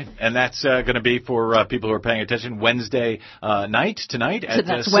right. And that's going to be for people who are paying attention Wednesday night, tonight at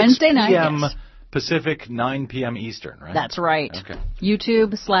that's 6 Wednesday night, p.m. yes. Pacific, 9 p.m. Eastern, right? That's right. Okay.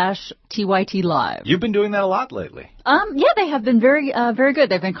 YouTube/TYT Live. You've been doing that a lot lately. Yeah, they have been very good.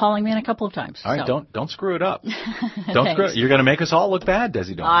 They've been calling me in a couple of times. All right, so. don't screw it up. Don't screw it. You're going to make us all look bad,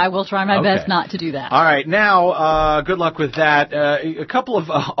 Desi. Don't. I will try my best not to do that. All right, now good luck with that. A couple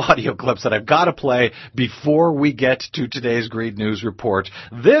of audio clips that I've got to play before we get to today's Green News Report.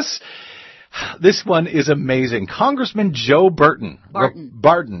 This one is amazing. Congressman Joe Barton.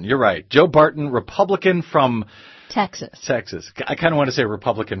 Barton, you're right. Joe Barton, Republican from Texas. I kind of want to say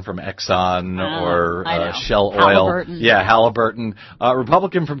Republican from Exxon or Shell Oil. Halliburton. Yeah, Halliburton.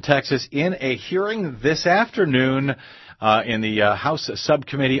 Republican from Texas in a hearing this afternoon in the House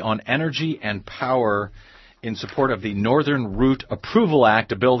Subcommittee on Energy and Power in support of the Northern Route Approval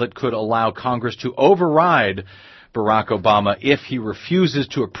Act, a bill that could allow Congress to override Barack Obama if he refuses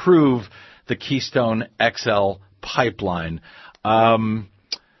to approve the Keystone XL pipeline.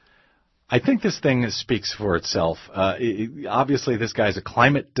 I think this thing speaks for itself. Obviously, this guy's a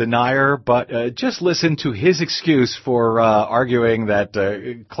climate denier, but just listen to his excuse for arguing that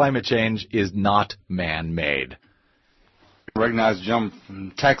climate change is not man-made. Recognize the gentleman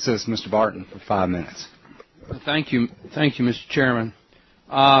from Texas, Mr. Barton, for 5 minutes. Thank you, Mr. Chairman.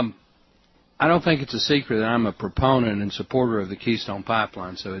 I don't think it's a secret that I'm a proponent and supporter of the Keystone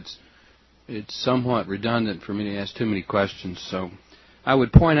Pipeline, so it's somewhat redundant for me to ask too many questions. So I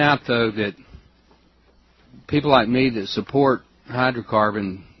would point out, though, that people like me that support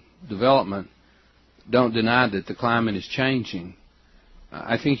hydrocarbon development don't deny that the climate is changing.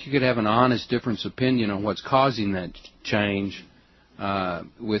 I think you could have an honest difference of opinion on what's causing that change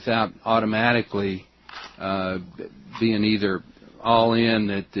without automatically being either all in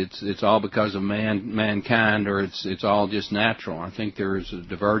that it's all because of mankind or it's all just natural. I think there is a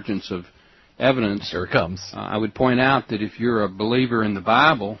divergence of evidence. Here it comes. I would point out that if you're a believer in the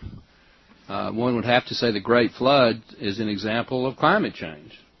Bible, one would have to say the Great Flood is an example of climate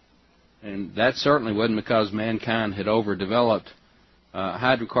change. And that certainly wasn't because mankind had overdeveloped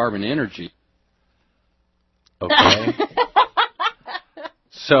hydrocarbon energy. Okay.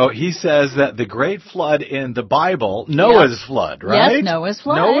 So he says that the Great Flood in the Bible, Noah's flood, right? Yes, Noah's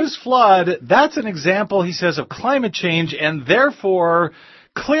flood. Noah's flood, that's an example, he says, of climate change, and therefore,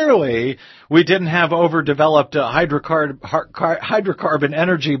 clearly, we didn't have overdeveloped hydrocarbon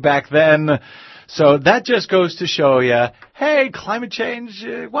energy back then. So that just goes to show you, hey, climate change,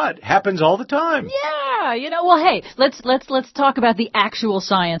 happens all the time. Yeah, well, hey, let's talk about the actual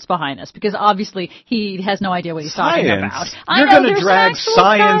science behind this, because obviously he has no idea what he's talking about. You're going to drag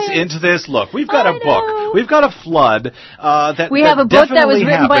science into this. Look, we've got a book. We've got a flood we have a book that was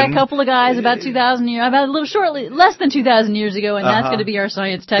written by a couple of guys about 2,000 years, about a little shortly, less than 2,000 years ago, and that's going to be our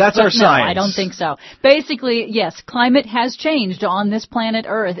science textbook. That's our science. No, I don't think so. Basically, yes, climate has changed on this planet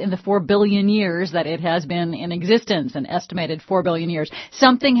Earth in the 4 billion years that it has been in existence, an estimated 4 billion years.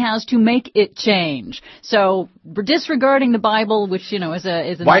 Something has to make it change. So we're disregarding the Bible, which, is a Why nice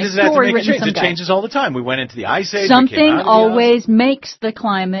story. Why does it have to make a change? It changes all the time. We went into the Ice Age. Something always makes the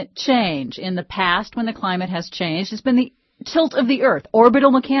climate change. In the past, when the climate has changed, it's been the tilt of the Earth. Orbital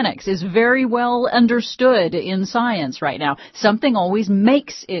mechanics is very well understood in science right now. Something always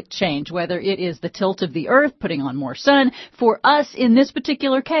makes it change, whether it is the tilt of the Earth, putting on more sun. For us, in this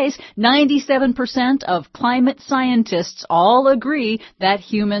particular case, 97% of climate scientists all agree that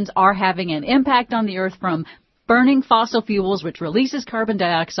humans are having an impact on the Earth from burning fossil fuels, which releases carbon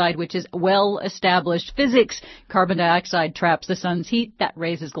dioxide, which is well-established physics. Carbon dioxide traps the sun's heat. That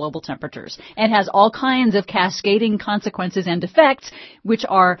raises global temperatures and has all kinds of cascading consequences and effects, which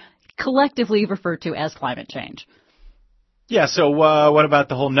are collectively referred to as climate change. Yeah, so what about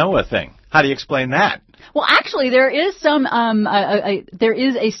the whole Noah thing? How do you explain that? Well, actually, there is there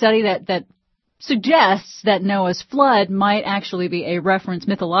is a study that suggests that Noah's flood might actually be a reference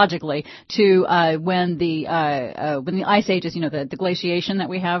mythologically to when the ice ages, the glaciation that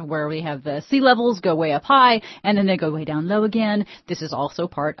we have, where we have the sea levels go way up high and then they go way down low again. This is also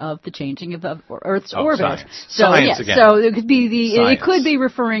part of the changing of Earth's orbit. Science So again. So it could be Science. it could be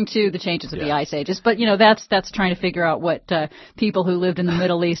referring to the changes of the ice ages, but that's trying to figure out what people who lived in the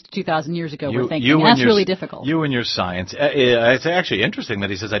Middle East 2,000 years ago were thinking. That's really difficult. You and your science. It's actually interesting that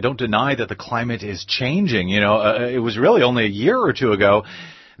he says, I don't deny that the climate is changing. It was really only a year or two ago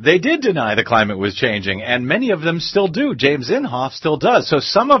they did deny the climate was changing, and many of them still do. James Inhofe still does. So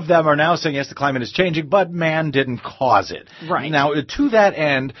some of them are now saying, yes, the climate is changing, but man didn't cause it. Right. Now, to that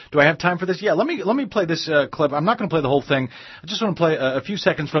end, do I have time for this? Yeah, let me play this clip. I'm not going to play the whole thing. I just want to play a few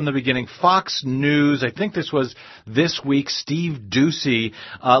seconds from the beginning. Fox News, I think this was this week, Steve Doocy.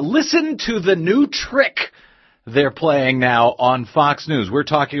 Listen to the new trick they're playing now on Fox News. We're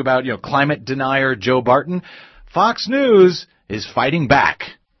talking about, climate denier Joe Barton. Fox News is fighting back.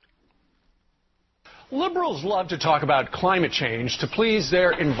 Liberals love to talk about climate change to please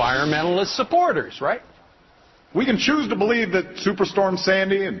their environmentalist supporters, right? We can choose to believe that Superstorm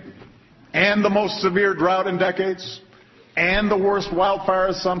Sandy and the most severe drought in decades and the worst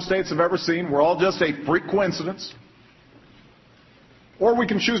wildfires some states have ever seen were all just a freak coincidence. Or we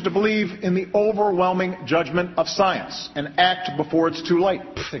can choose to believe in the overwhelming judgment of science and act before it's too late.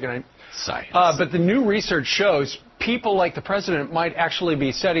 Science. But the new research shows people like the president might actually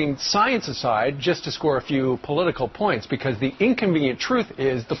be setting science aside just to score a few political points, because the inconvenient truth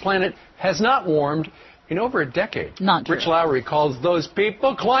is the planet has not warmed in over a decade. Not true. Rich Lowry calls those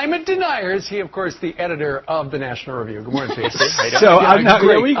people climate deniers. He, of course, the editor of the National Review. Good morning, Casey. So I'm not.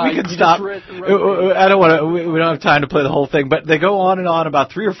 We can stop. I don't want to. We don't have time to play the whole thing, but they go on and on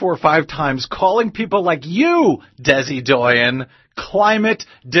about 3 or 4 or 5 times, calling people like you, Desi Doyen, climate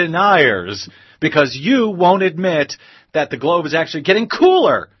deniers, because you won't admit that the globe is actually getting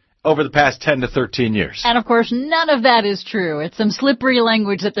cooler over the past 10 to 13 years. And, of course, none of that is true. It's some slippery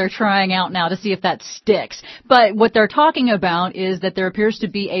language that they're trying out now to see if that sticks. But what they're talking about is that there appears to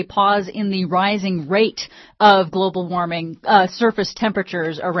be a pause in the rising rate of global warming, surface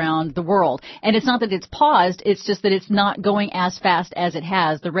temperatures around the world. And it's not that it's paused, it's just that it's not going as fast as it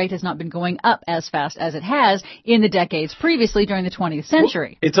has. The rate has not been going up as fast as it has in the decades previously during the 20th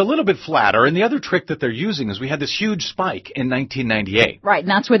century. Well, it's a little bit flatter. And the other trick that they're using is we had this huge spike in 1998. Right,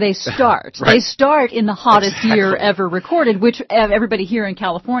 and that's where they start. Right. They start in the hottest year ever recorded, which everybody here in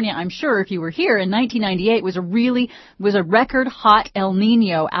California, I'm sure if you were here in 1998, was a record hot El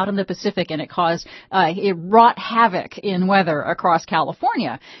Nino out in the Pacific, and it caused, it wrought havoc in weather across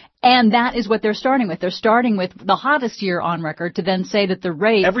California. And that is what they're starting with. They're starting with the hottest year on record to then say that the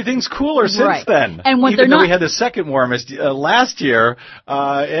rate... Everything's cooler since then. And when Even though we had the second warmest last year,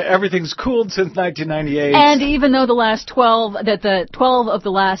 everything's cooled since 1998. And even though the 12 of the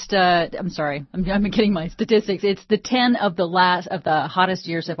last, I'm sorry, I'm getting my statistics. It's the 10 of the hottest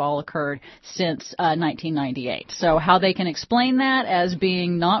years have all occurred since 1998. So how they can explain that as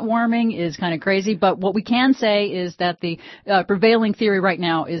being not warming is kind of crazy. But what we can say is that the prevailing theory right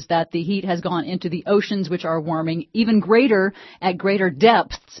now is that the heat has gone into the oceans, which are warming even greater at greater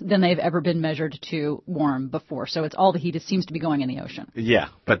depths than they've ever been measured to warm before. So it's all the heat seems to be going in the ocean. Yeah,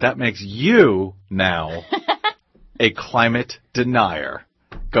 but that makes you now a climate denier.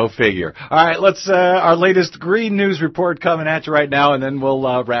 Go figure. All right, let's our latest green news report coming at you right now, and then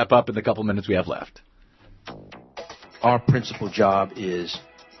we'll wrap up in the couple minutes we have left. Our principal job is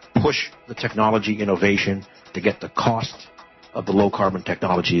push the technology innovation to get the cost of the low-carbon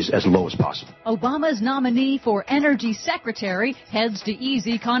technologies as low as possible. Obama's nominee for Energy Secretary heads to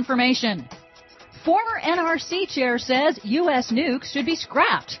easy confirmation. Former NRC chair says U.S. nukes should be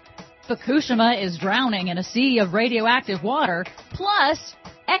scrapped. Fukushima is drowning in a sea of radioactive water. Plus,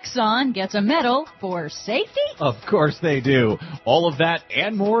 Exxon gets a medal for safety? Of course they do. All of that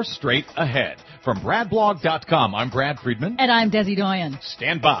and more straight ahead. From BradBlog.com, I'm Brad Friedman. And I'm Desi Doyen.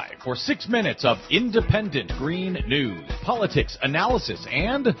 Stand by for 6 minutes of independent green news, politics, analysis,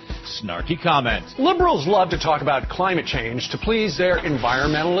 and snarky comments. Liberals love to talk about climate change to please their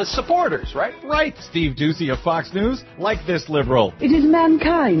environmentalist supporters, right? Right, Steve Ducey of Fox News. Like this liberal. It is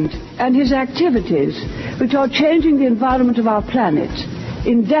mankind and his activities which are changing the environment of our planet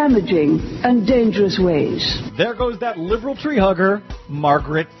in damaging and dangerous ways. There goes that liberal tree hugger,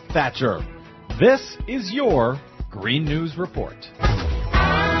 Margaret Thatcher. This is your Green News Report.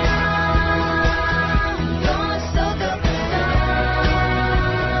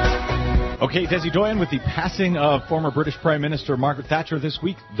 Okay, Desi Doyen, with the passing of former British Prime Minister Margaret Thatcher this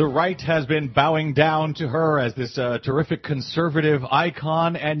week, the right has been bowing down to her as this terrific conservative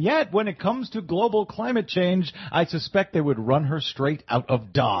icon, and yet when it comes to global climate change, I suspect they would run her straight out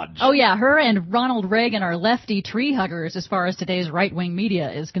of Dodge. Oh yeah, her and Ronald Reagan are lefty tree huggers as far as today's right-wing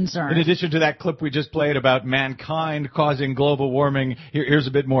media is concerned. In addition to that clip we just played about mankind causing global warming, here's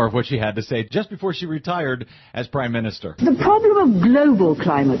a bit more of what she had to say just before she retired as Prime Minister. The problem of global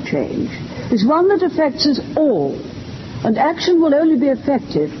climate change is one that affects us all, and action will only be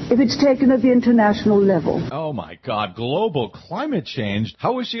effective if it's taken at the international level. Oh my God, global climate change?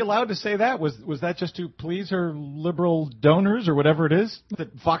 How was she allowed to say that? Was that just to please her liberal donors or whatever it is that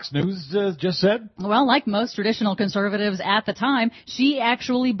Fox News just said? Well, like most traditional conservatives at the time, she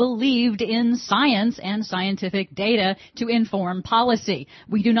actually believed in science and scientific data to inform policy.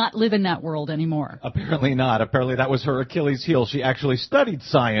 We do not live in that world anymore. Apparently not. Apparently that was her Achilles heel. She actually studied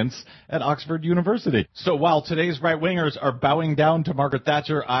science at Oxford University. So while today's right-wingers are bowing down to Margaret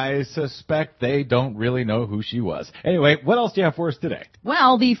Thatcher, I suspect they don't really know who she was. Anyway, what else do you have for us today?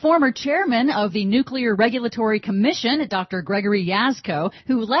 Well, the former chairman of the Nuclear Regulatory Commission, Dr. Gregory Jaczko,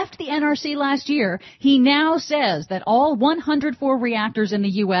 who left the NRC last year, he now says that all 104 reactors in the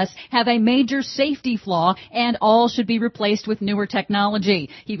U.S. have a major safety flaw and all should be replaced with newer technology.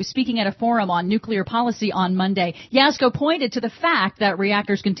 He was speaking at a forum on nuclear policy on Monday. Jaczko pointed to the fact that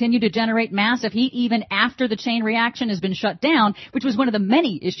reactors continue to generate massive heat even after the chain reaction has been shut down, which was one of the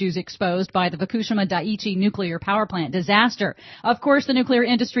many issues exposed by the Fukushima Daiichi nuclear power plant disaster. Of course, the nuclear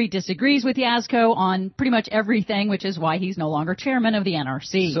industry disagrees with Jaczko on pretty much everything, which is why he's no longer chairman of the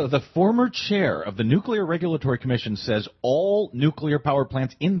NRC. So the former chair of the Nuclear Regulatory Commission says all nuclear power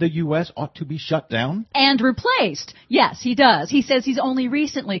plants in the U.S. ought to be shut down? And replaced. Yes, he does. He says he's only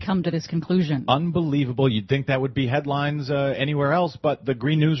recently come to this conclusion. Unbelievable. You'd think that would be headlines anywhere else but the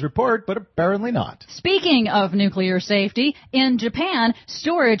Green News Report, but apparently not. Speaking of nuclear safety, in Japan,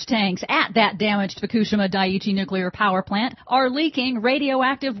 storage tanks at that damaged Fukushima Daiichi nuclear power plant are leaking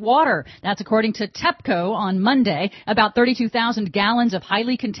radioactive water. That's according to TEPCO on Monday. About 32,000 gallons of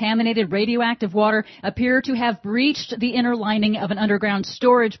highly contaminated radioactive water appear to have breached the inner lining of an underground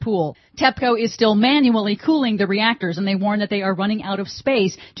storage pool. TEPCO is still manually cooling the reactors, and they warn that they are running out of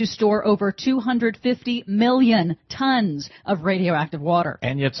space to store over 250 million tons of radioactive water.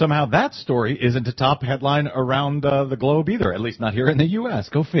 And yet somehow that story isn't a top headline around the globe either, at least not here in the U.S.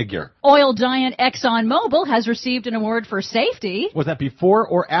 Go figure. Oil giant ExxonMobil has received an award for safety. Was that before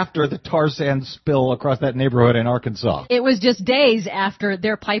or after the tar sand spill across that neighborhood in Arkansas? It was just days after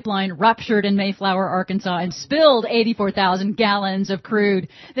their pipeline ruptured in Mayflower, Arkansas, and spilled 84,000 gallons of crude.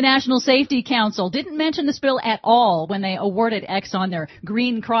 The National Safety Council didn't mention the spill at all when they awarded Exxon their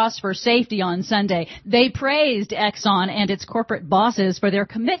Green Cross for Safety on Sunday. They praised Exxon and its corporate bosses for their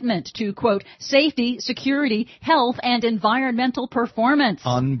commitment to, quote, safety, security, health, and environmental performance.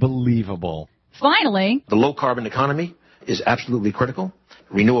 Unbelievable. Finally, the low-carbon economy is absolutely critical.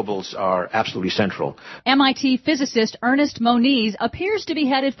 Renewables are absolutely central. MIT physicist Ernest Moniz appears to be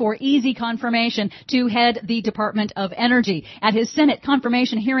headed for easy confirmation to head the Department of Energy. At his Senate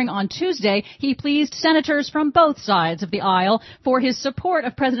confirmation hearing on Tuesday, he pleased senators from both sides of the aisle for his support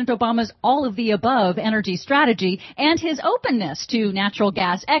of President Obama's all-of-the-above energy strategy and his openness to natural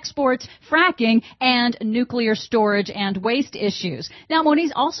gas exports, fracking, and nuclear storage and waste issues. Now,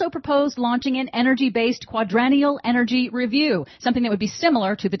 Moniz also proposed launching an energy-based quadrennial energy review, something that would be similar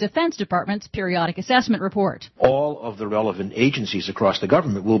to the Defense Department's periodic assessment report. All of the relevant agencies across the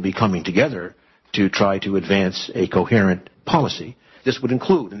government will be coming together to try to advance a coherent policy. This would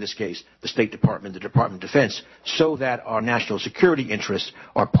include, in this case, the State Department, the Department of Defense, so that our national security interests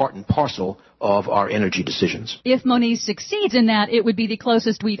are part and parcel of our energy decisions. If Moniz succeeds in that, it would be the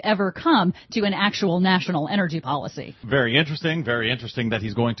closest we've ever come to an actual national energy policy. Very interesting that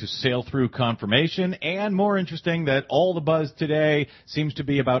he's going to sail through confirmation, and more interesting that all the buzz today seems to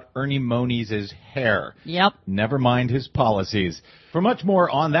be about Ernie Moniz's hair. Yep. Never mind his policies. For much more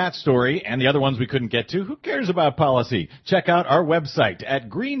on that story and the other ones we couldn't get to, who cares about policy? Check out our website at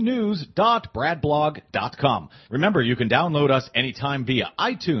greennews.bradblog.com. Remember, you can download us anytime via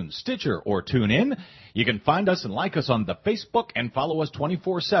iTunes, Stitcher, or TuneIn. You can find us and like us on the Facebook and follow us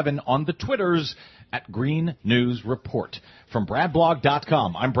 24/7 on the Twitters at Green News Report. From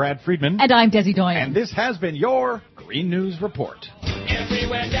bradblog.com, I'm Brad Friedman. And I'm Desi Doyen. And this has been your Green News Report.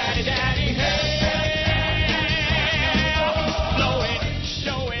 Everywhere, daddy, daddy, hey.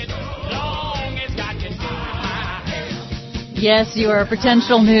 Yes, your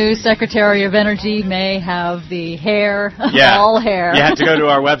potential new Secretary of Energy may have the hair, all hair. You have to go to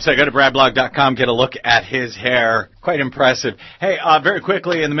our website, go to bradblog.com, get a look at his hair. Quite impressive. Hey, very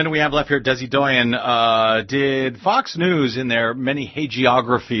quickly, in the minute we have left here, Desi Doyen, did Fox News, in their many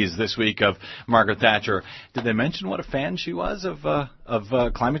hagiographies this week of Margaret Thatcher, did they mention what a fan she was of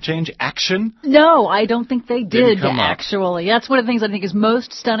climate change action? No, I don't think they did, actually. That's one of the things I think is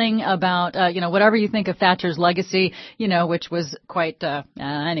most stunning about, whatever you think of Thatcher's legacy, which was quite,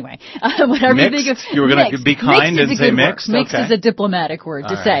 anyway. Whatever mixed? You think of. You were going to be kind and say mixed? Mixed is a diplomatic word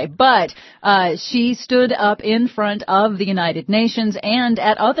to say. But, she stood up in front of the United Nations and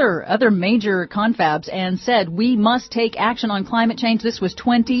at other major confabs and said, we must take action on climate change. This was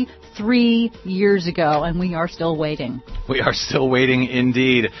 23 years ago, and we are still waiting. We are still waiting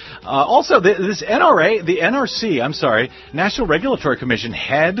indeed. Also, this National Regulatory Commission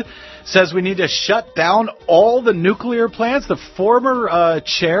head says we need to shut down all the nuclear plants. The former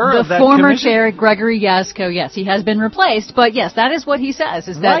chair of that commission? The former chair, Gregory Yasko, yes, he has been replaced, but yes, that is what he says.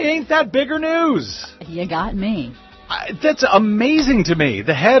 Why ain't that bigger news? You got me. That's amazing to me.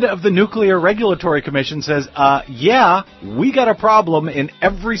 The head of the Nuclear Regulatory Commission says, we got a problem in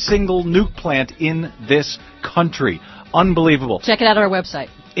every single nuke plant in this country. Unbelievable. Check it out on our website.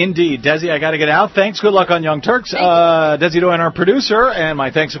 Indeed. Desi, I got to get out. Thanks. Good luck on Young Turks. Desi Doyen, our producer, and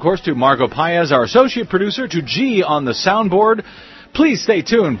my thanks, of course, to Margot Paez, our associate producer, to G on the soundboard. Please stay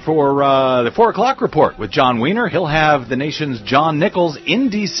tuned for the 4 o'clock report with John Wiener. He'll have the nation's John Nichols in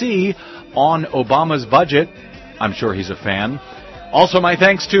D.C. on Obama's budget. I'm sure he's a fan. Also, my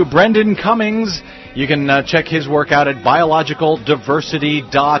thanks to Brendan Cummings. You can check his work out at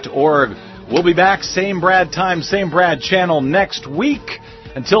biologicaldiversity.org. We'll be back, same Brad time, same Brad channel next week.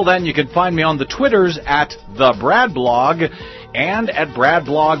 Until then, you can find me on the Twitters at the Brad Blog and at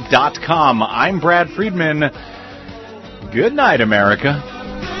bradblog.com. I'm Brad Friedman. Good night, America.